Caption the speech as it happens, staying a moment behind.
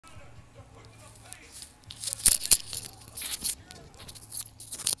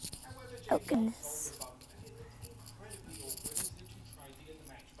Oh goodness.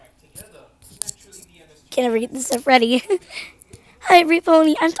 Can I read this already? Hi,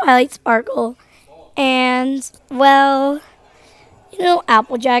 Repony. I'm Twilight Sparkle. And, well,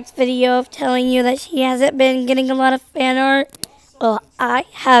 Applejack's video of telling you that she hasn't been getting a lot of fan art? Well, I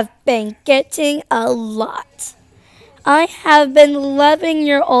have been getting a lot. I have been loving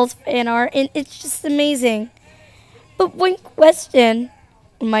your old fan art, and it's just amazing. But one question,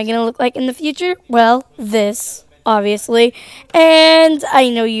 am I going to look like in the future? Well, this, obviously. And I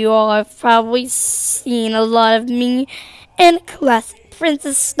know you all have probably seen a lot of me in classic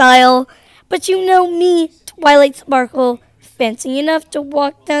princess style. But you know me, Twilight Sparkle, fancy enough to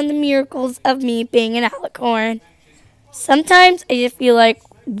walk down the miracles of me being an alicorn. Sometimes I just feel like,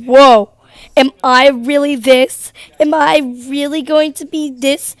 whoa, am I really this? Am I really going to be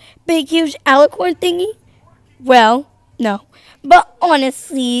this big, huge alicorn thingy? Well, no. But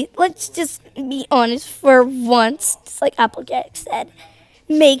honestly, let's just be honest for once, just like Applejack said.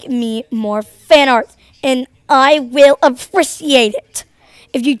 Make me more fan art, and I will appreciate it.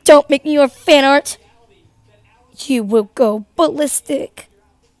 If you don't make me your fan art, you will go ballistic.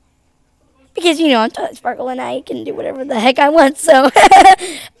 Because, I'm Twilight Sparkle and I can do whatever the heck I want, so,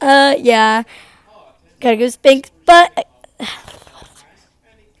 yeah. Gotta go spank, but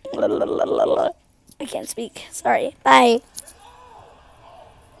I can't speak. Sorry. Bye.